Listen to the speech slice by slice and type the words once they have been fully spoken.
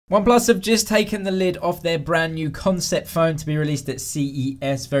OnePlus have just taken the lid off their brand new concept phone to be released at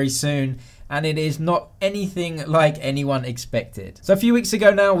CES very soon, and it is not anything like anyone expected. So a few weeks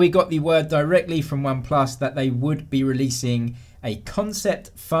ago now, we got the word directly from OnePlus that they would be releasing a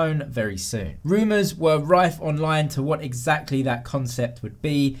concept phone very soon. Rumors were rife online to what exactly that concept would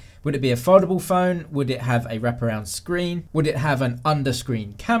be. Would it be a foldable phone? Would it have a wraparound screen? Would it have an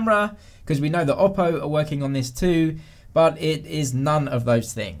under-screen camera? Because we know that Oppo are working on this too, but it is none of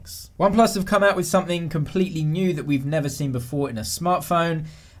those things. OnePlus have come out with something completely new that we've never seen before in a smartphone,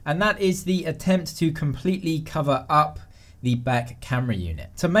 and that is the attempt to completely cover up the back camera unit.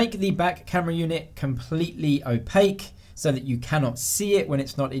 To make the back camera unit completely opaque so that you cannot see it when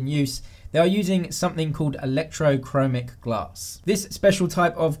it's not in use, they are using something called Electrochromic Glass. This special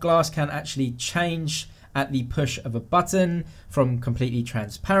type of glass can actually change at the push of a button from completely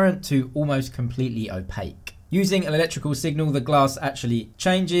transparent to almost completely opaque. Using an electrical signal, the glass actually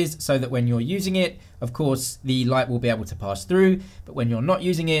changes so that when you're using it, of course, the light will be able to pass through, but when you're not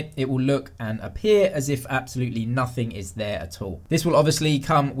using it, it will look and appear as if absolutely nothing is there at all. This will obviously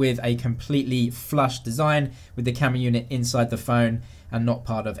come with a completely flush design with the camera unit inside the phone and not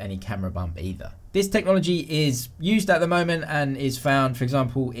part of any camera bump either. This technology is used at the moment and is found, for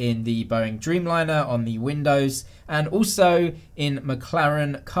example, in the Boeing Dreamliner on the windows and also in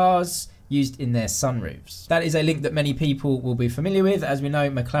McLaren cars used in their sunroofs. That is a link that many people will be familiar with. As we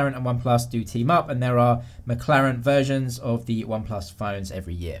know, McLaren and OnePlus do team up, and there are McLaren versions of the OnePlus phones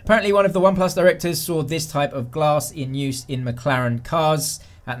every year. Apparently, one of the OnePlus directors saw this type of glass in use in McLaren cars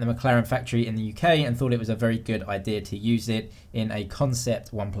at the McLaren factory in the UK and thought it was a very good idea to use it in a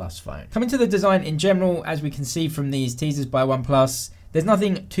concept OnePlus phone. Coming to the design in general, as we can see from these teasers by OnePlus, there's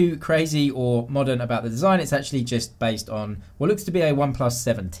nothing too crazy or modern about the design. It's actually just based on what looks to be a OnePlus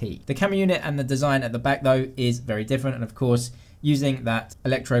 7T. The camera unit and the design at the back though is very different, and of course using that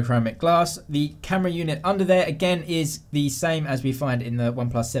electrochromic glass. The camera unit under there again is the same as we find in the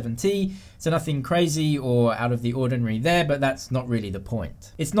OnePlus 7T, so nothing crazy or out of the ordinary there, but that's not really the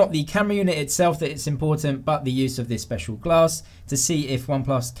point. It's not the camera unit itself that it's important, but the use of this special glass to see if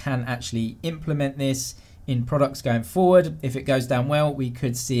OnePlus can actually implement this in products going forward. If it goes down well, we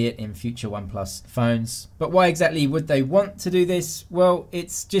could see it in future OnePlus phones. But why exactly would they want to do this? Well,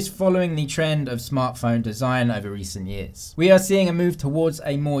 it's just following the trend of smartphone design over recent years. We are seeing a move towards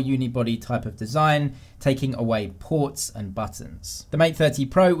a more unibody type of design, taking away ports and buttons. The Mate 30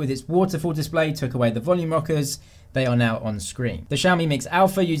 Pro with its waterfall display took away the volume rockers. They are now on screen. The Xiaomi Mix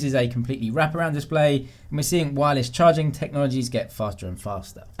Alpha uses a completely wraparound display, and we're seeing wireless charging technologies get faster and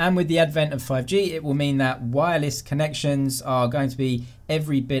faster. And with the advent of 5G, it will mean that wireless connections are going to be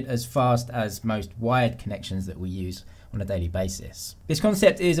every bit as fast as most wired connections that we use on a daily basis. This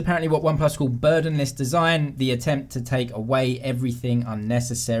concept is apparently what OnePlus call burdenless design, the attempt to take away everything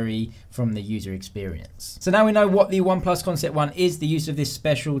unnecessary from the user experience. So now we know what the OnePlus Concept One is, the use of this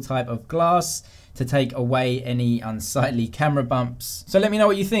special type of glass to take away any unsightly camera bumps. So let me know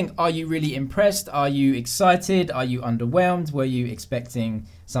what you think. Are you really impressed? Are you excited? Are you underwhelmed? Were you expecting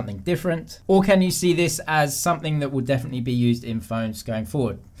something different? Or can you see this as something that will definitely be used in phones going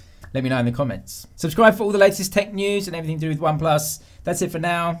forward? Let me know in the comments. Subscribe for all the latest tech news and everything to do with OnePlus. That's it for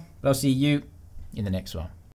now, but I'll see you in the next one.